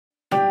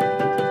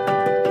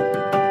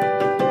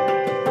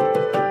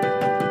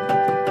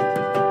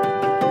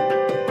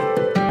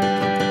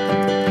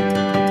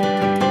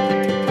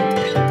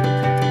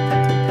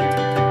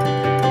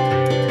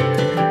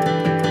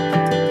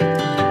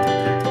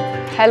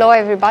Hello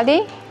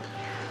everybody.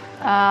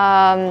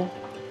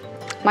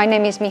 My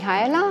name is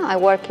Mihaela. I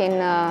work in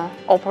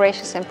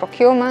operations and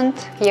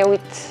procurement here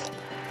with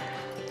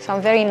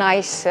some very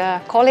nice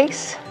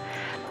colleagues.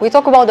 We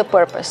talk about the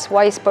purpose.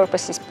 Why is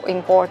purpose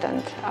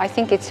important? I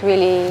think it's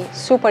really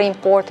super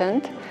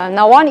important.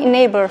 Now, one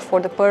enabler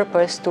for the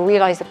purpose, to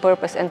realize the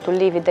purpose and to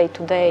live it day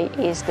to day,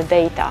 is the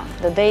data.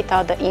 The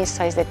data, the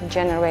insights that it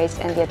generates,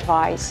 and the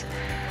advice.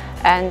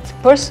 And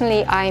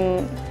personally,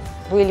 I'm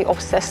really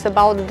obsessed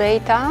about the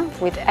data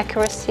with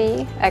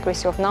accuracy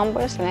of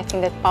numbers, and I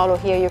think that Paolo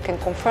here, you can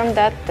confirm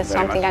that. That's very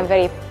something I'm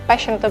very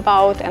passionate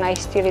about, and I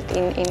steer it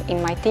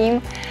in my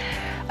team.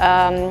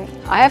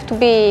 I have to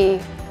be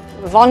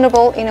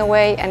vulnerable in a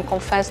way and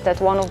confess that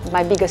one of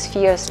my biggest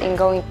fears in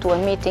going to a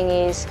meeting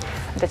is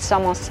that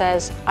someone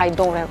says, I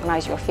don't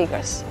recognize your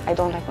figures, I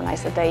don't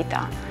recognize the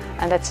data.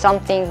 And that's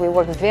something we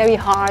work very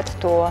hard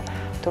to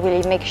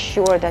really make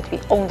sure that we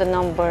own the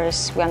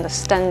numbers, we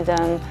understand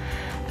them,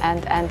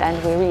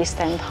 and we really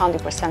stand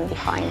 100%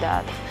 behind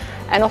that.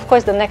 And of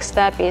course the next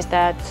step is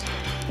that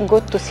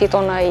good to sit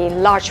on a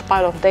large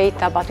pile of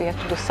data, but we have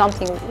to do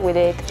something with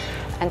it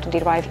and to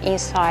derive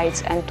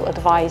insights and to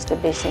advise the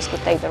business to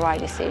take the right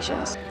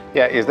decisions.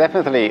 Yeah, it's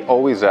definitely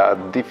always a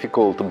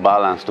difficult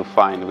balance to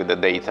find with the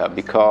data,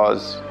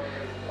 because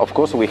of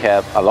course we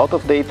have a lot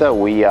of data,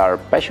 we are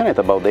passionate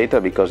about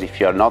data, because if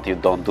you're not, you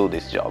don't do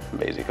this job,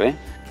 basically.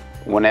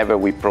 Whenever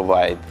we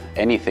provide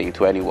anything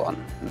to anyone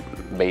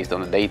based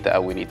on the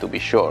data, we need to be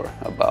sure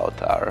about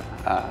our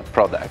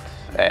product,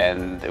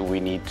 and we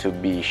need to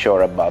be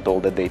sure about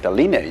all the data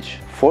lineage.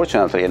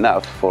 Fortunately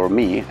enough, for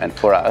me and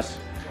for us,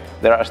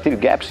 there are still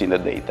gaps in the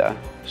data,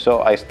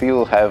 so I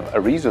still have a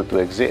reason to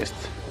exist,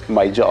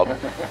 my job,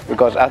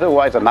 because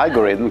otherwise an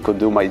algorithm could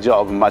do my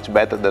job much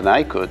better than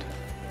I could.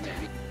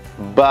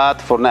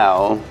 But for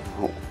now,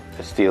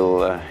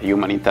 still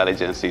human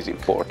intelligence is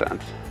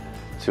important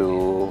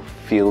to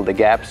fill the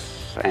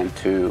gaps and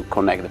to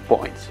connect the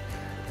points.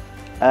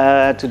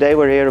 Today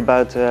we're here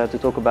to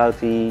talk about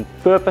the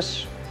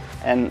purpose,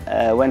 and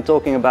when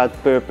talking about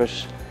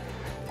purpose,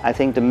 I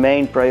think the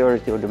main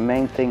priority or the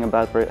main thing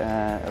about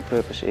a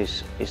purpose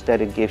is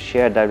that it gives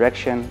shared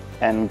direction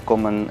and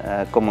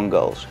common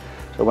goals.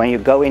 So when you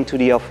go into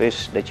the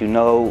office, that you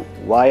know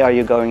why are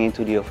you going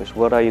into the office,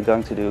 what are you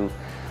going to do,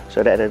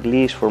 so that at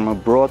least from a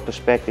broad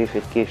perspective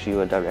it gives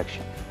you a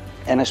direction.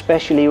 And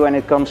especially when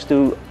it comes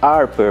to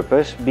our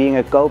purpose, being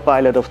a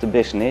co-pilot of the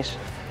business,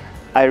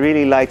 I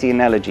really like the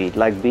analogy,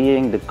 like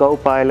being the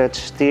co-pilot,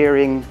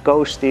 steering,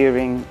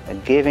 co-steering,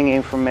 giving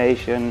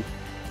information,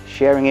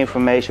 sharing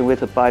information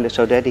with the pilot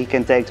so that he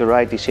can take the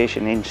right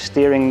decision in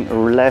steering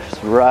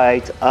left,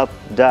 right, up,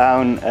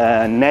 down,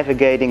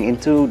 navigating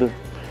into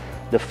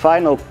the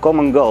final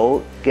common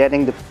goal,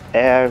 getting the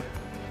air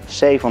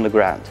safe on the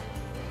ground.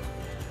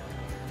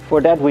 For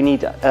that we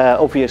need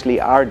obviously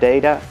our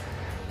data,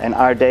 and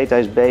our data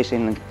is based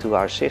into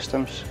our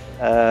systems,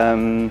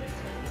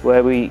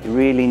 where we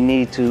really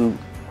need to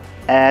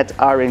add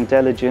our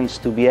intelligence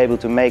to be able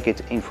to make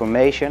it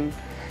information,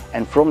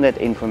 and from that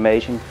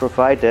information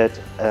provide that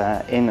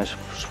in a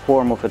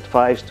form of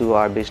advice to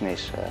our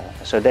business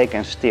so they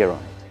can steer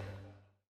on.